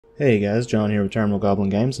Hey guys, John here with Terminal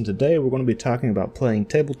Goblin Games, and today we're going to be talking about playing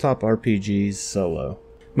tabletop RPGs solo.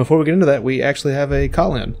 Before we get into that, we actually have a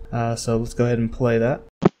call-in, so let's go ahead and play that.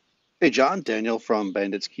 Hey John, Daniel from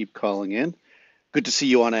Bandits keep calling in. Good to see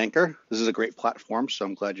you on Anchor. This is a great platform, so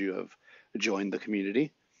I'm glad you have joined the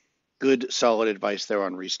community. Good, solid advice there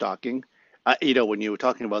on restocking. When you were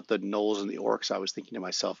talking about the gnolls and the orcs, I was thinking to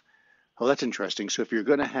myself, oh, that's interesting. So if you're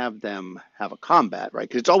going to have them have a combat, right?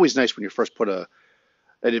 Because it's always nice when you first put an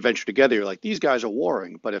adventure together, you're like, these guys are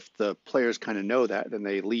warring. But if the players kind of know that, then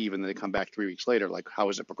they leave and then they come back 3 weeks later, like, how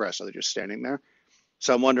has it progressed? Are they just standing there?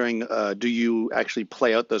 So I'm wondering, do you actually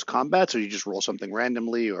play out those combats, or you just roll something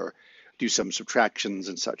randomly, or do some subtractions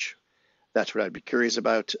and such? That's what I'd be curious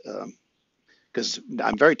about, because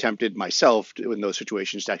I'm very tempted myself in those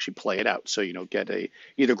situations to actually play it out. So,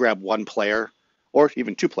 either grab one player or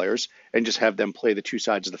even two players and just have them play the two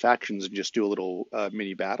sides of the factions and just do a little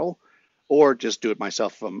mini battle, or just do it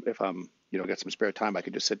myself if I'm got some spare time. I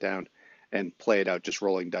could just sit down and play it out, just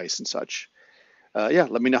rolling dice and such. Yeah,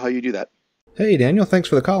 let me know how you do that. Hey Daniel, thanks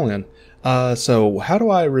for the call-in. So how do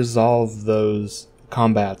I resolve those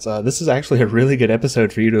combats? This is actually a really good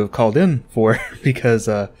episode for you to have called in for, because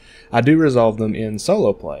I do resolve them in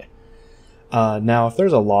solo play. Now, if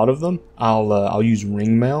there's a lot of them, I'll use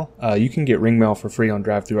ring mail. You can get ring mail for free on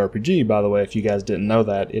DriveThruRPG, by the way, if you guys didn't know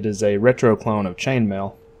that. It is a retro clone of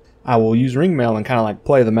chainmail. I will use ring mail and kind of like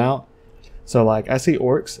play them out. So like I see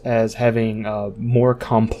orcs as having more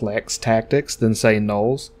complex tactics than say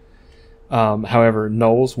gnolls. However,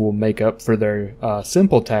 gnolls will make up for their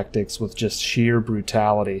simple tactics with just sheer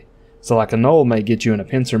brutality. So like a gnoll may get you in a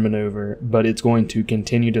pincer maneuver, but it's going to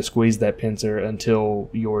continue to squeeze that pincer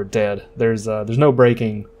until you're dead. There's no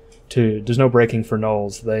breaking for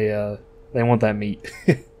gnolls. They want that meat.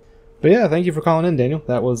 But yeah, thank you for calling in, Daniel.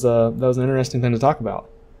 That was an interesting thing to talk about.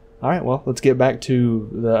 All right, well, let's get back to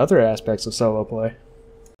the other aspects of solo play.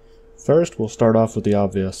 First, we'll start off with the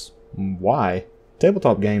obvious. Why?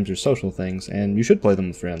 Tabletop games are social things, and you should play them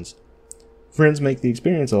with friends. Friends make the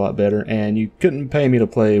experience a lot better, and you couldn't pay me to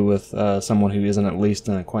play with someone who isn't at least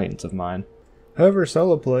an acquaintance of mine. However,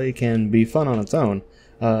 solo play can be fun on its own.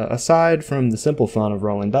 Aside from the simple fun of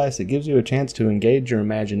rolling dice, it gives you a chance to engage your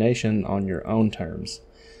imagination on your own terms.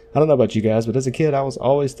 I don't know about you guys, but as a kid I was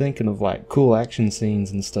always thinking of like cool action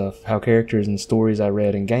scenes and stuff, how characters and stories I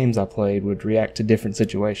read and games I played would react to different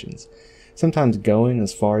situations. Sometimes going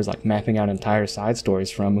as far as like mapping out entire side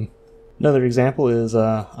stories from them. Another example is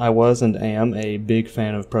I was and am a big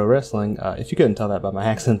fan of pro wrestling, if you couldn't tell that by my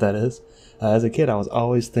accent, that is. As a kid I was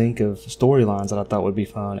always think of storylines that I thought would be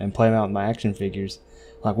fun and play them out with my action figures.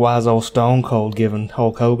 Like, why is old Stone Cold giving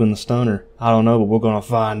Hulk Hogan the stunner? I don't know, but we're gonna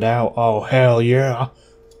find out. Oh, hell yeah!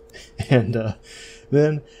 And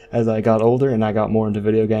then, as I got older and I got more into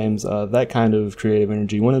video games, that kind of creative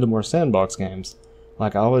energy went into more sandbox games.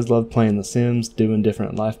 Like, I always loved playing The Sims, doing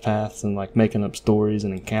different life paths, and like making up stories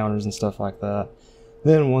and encounters and stuff like that.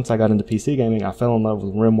 Then, once I got into PC gaming, I fell in love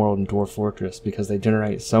with RimWorld and Dwarf Fortress because they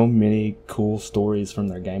generate so many cool stories from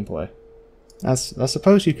their gameplay. I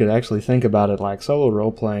suppose you could actually think about it like solo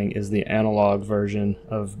role-playing is the analog version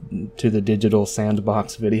to the digital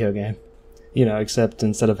sandbox video game. Except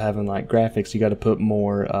instead of having like graphics, you got to put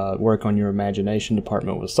more work on your imagination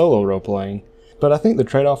department with solo role-playing. But I think the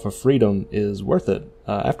trade-off of freedom is worth it.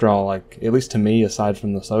 After all, like, at least to me, aside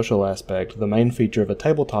from the social aspect, the main feature of a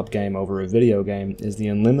tabletop game over a video game is the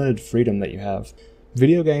unlimited freedom that you have.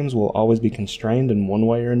 Video games will always be constrained in one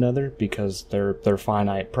way or another because they're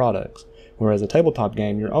finite products. Whereas a tabletop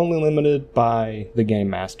game, you're only limited by the game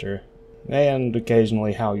master, and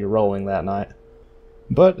occasionally how you're rolling that night.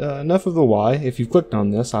 But enough of the why. If you've clicked on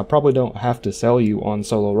this, I probably don't have to sell you on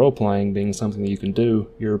solo role-playing being something that you can do.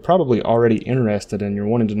 You're probably already interested and you're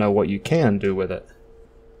wanting to know what you can do with it.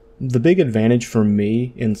 The big advantage for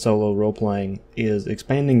me in solo role-playing is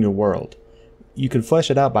expanding your world. You could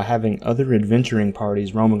flesh it out by having other adventuring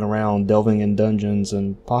parties roaming around, delving in dungeons,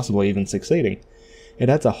 and possibly even succeeding. It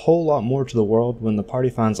adds a whole lot more to the world when the party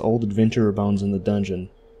finds old adventurer bones in the dungeon,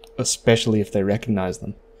 especially if they recognize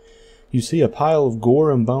them. You see a pile of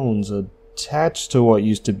gore and bones attached to what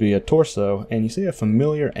used to be a torso, and you see a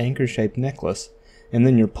familiar anchor-shaped necklace. And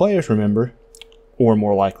then your players remember, or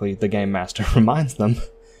more likely the game master reminds them,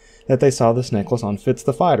 that they saw this necklace on Fitz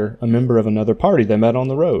the Fighter, a member of another party they met on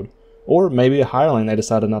the road. Or maybe a hireling they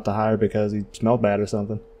decided not to hire because he smelled bad or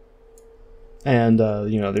something. And,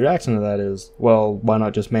 the reaction to that is, well, why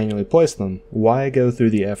not just manually place them? Why go through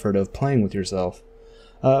the effort of playing with yourself?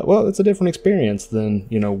 Well, it's a different experience than,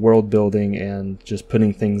 world building and just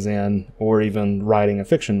putting things in, or even writing a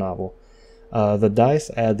fiction novel. The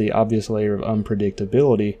dice add the obvious layer of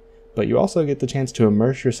unpredictability, but you also get the chance to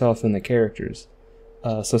immerse yourself in the characters.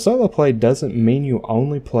 So solo play doesn't mean you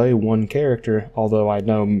only play one character, although I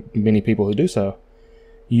know many people who do so.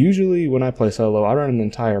 Usually when I play solo, I run an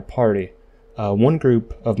entire party. One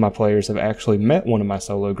group of my players have actually met one of my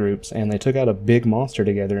solo groups, and they took out a big monster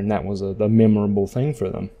together, and that was a memorable thing for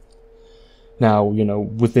them. Now,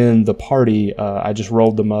 within the party, I just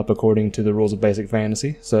rolled them up according to the rules of basic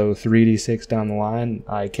fantasy, so 3d6 down the line,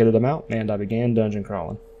 I kitted them out, and I began dungeon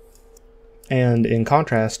crawling. And in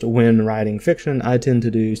contrast, when writing fiction, I tend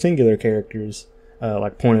to do singular characters,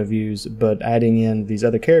 like point of views, but adding in these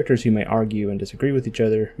other characters who may argue and disagree with each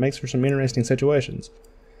other makes for some interesting situations.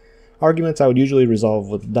 Arguments I would usually resolve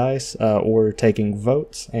with dice, or taking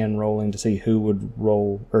votes and rolling to see who would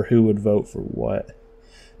roll or who would vote for what.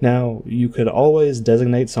 Now, you could always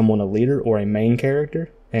designate someone a leader or a main character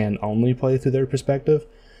and only play through their perspective,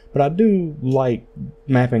 but I do like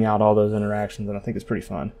mapping out all those interactions, and I think it's pretty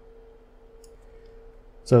fun.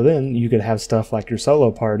 So then you could have stuff like your solo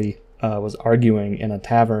party was arguing in a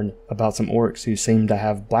tavern about some orcs who seemed to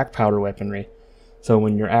have black powder weaponry. So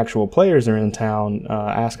when your actual players are in town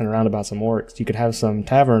asking around about some orcs, you could have some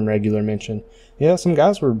tavern regular mention, yeah, some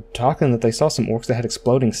guys were talking that they saw some orcs that had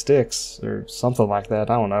exploding sticks, or something like that.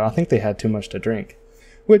 I don't know, I think they had too much to drink.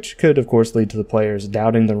 Which could, of course, lead to the players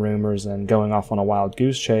doubting the rumors and going off on a wild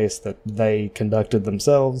goose chase that they conducted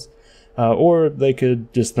themselves. Or they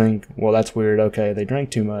could just think, well, that's weird, okay, they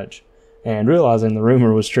drank too much, and realizing the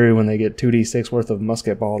rumor was true when they get 2d6 worth of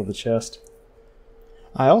musket ball to the chest.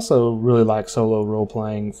 I also really like solo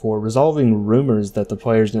role-playing for resolving rumors that the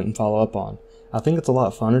players didn't follow up on. I think it's a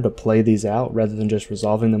lot funner to play these out rather than just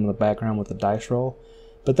resolving them in the background with a dice roll,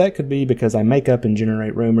 but that could be because I make up and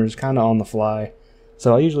generate rumors kind of on the fly,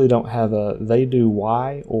 so I usually don't have a they do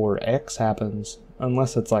Y or X happens,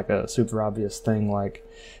 unless it's like a super obvious thing like,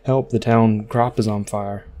 help, the town crop is on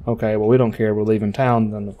fire. Okay, well we don't care, we're leaving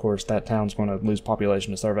town, then of course that town's going to lose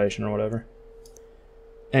population to starvation or whatever.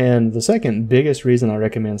 And the second biggest reason I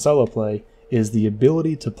recommend solo play is the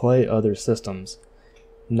ability to play other systems.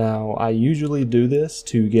 Now, I usually do this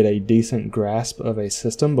to get a decent grasp of a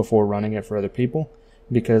system before running it for other people,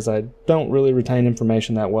 because I don't really retain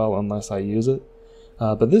information that well unless I use it.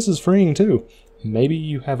 But this is freeing too. Maybe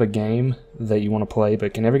you have a game that you want to play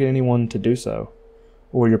but can never get anyone to do so.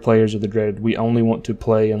 Or your players are the dreaded, we only want to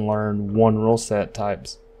play and learn one rule set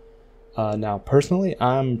types. Now, personally,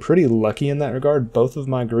 I'm pretty lucky in that regard. Both of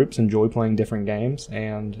my groups enjoy playing different games,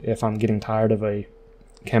 and if I'm getting tired of a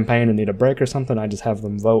campaign and need a break or something, I just have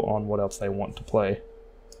them vote on what else they want to play.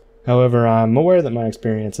 However, I'm aware that my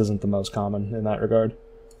experience isn't the most common in that regard.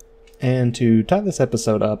 And to tie this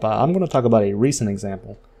episode up, I'm going to talk about a recent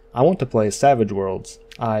example. I want to play Savage Worlds.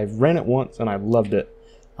 I've ran it once and I loved it.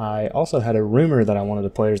 I also had a rumor that I wanted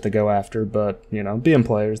the players to go after, but, being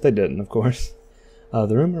players, they didn't, of course.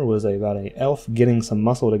 The rumor was about an elf getting some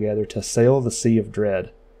muscle together to sail the Sea of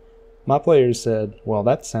Dread. My players said, well,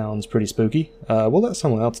 that sounds pretty spooky. We'll let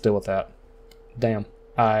someone else deal with that. Damn,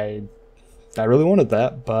 I really wanted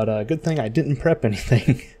that, but good thing I didn't prep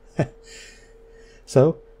anything.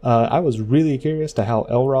 So, I was really curious to how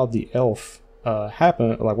Elrod the elf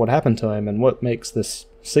what happened to him and what makes this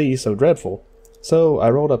sea so dreadful. So I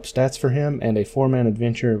rolled up stats for him and a 4-man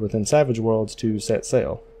adventure within Savage Worlds to set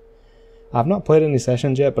sail. I've not played any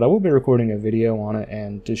sessions yet, but I will be recording a video on it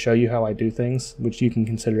and to show you how I do things, which you can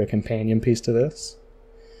consider a companion piece to this.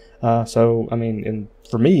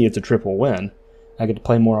 For me, it's a triple win. I get to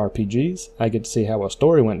play more RPGs, I get to see how a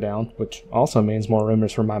story went down, which also means more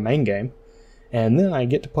rumors for my main game, and then I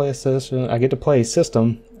get to play a system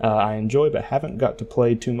I enjoy but haven't got to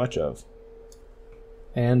play too much of.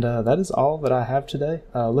 And that is all that I have today.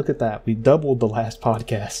 Look at that, we doubled the last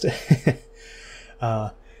podcast.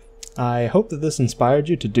 I hope that this inspired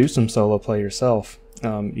you to do some solo play yourself.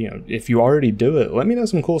 If you already do it, let me know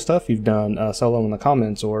some cool stuff you've done solo in the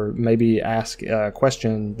comments, or maybe ask a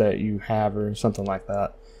question that you have or something like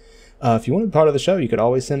that. If you want to be part of the show, you could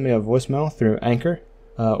always send me a voicemail through Anchor,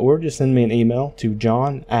 or just send me an email to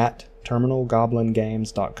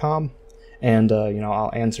john@terminalgoblingames.com, and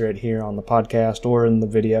I'll answer it here on the podcast or in the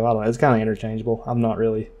video. I don't know, it's kind of interchangeable. I'm not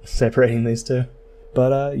really separating these two.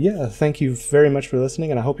 But thank you very much for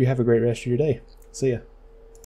listening, and I hope you have a great rest of your day. See ya.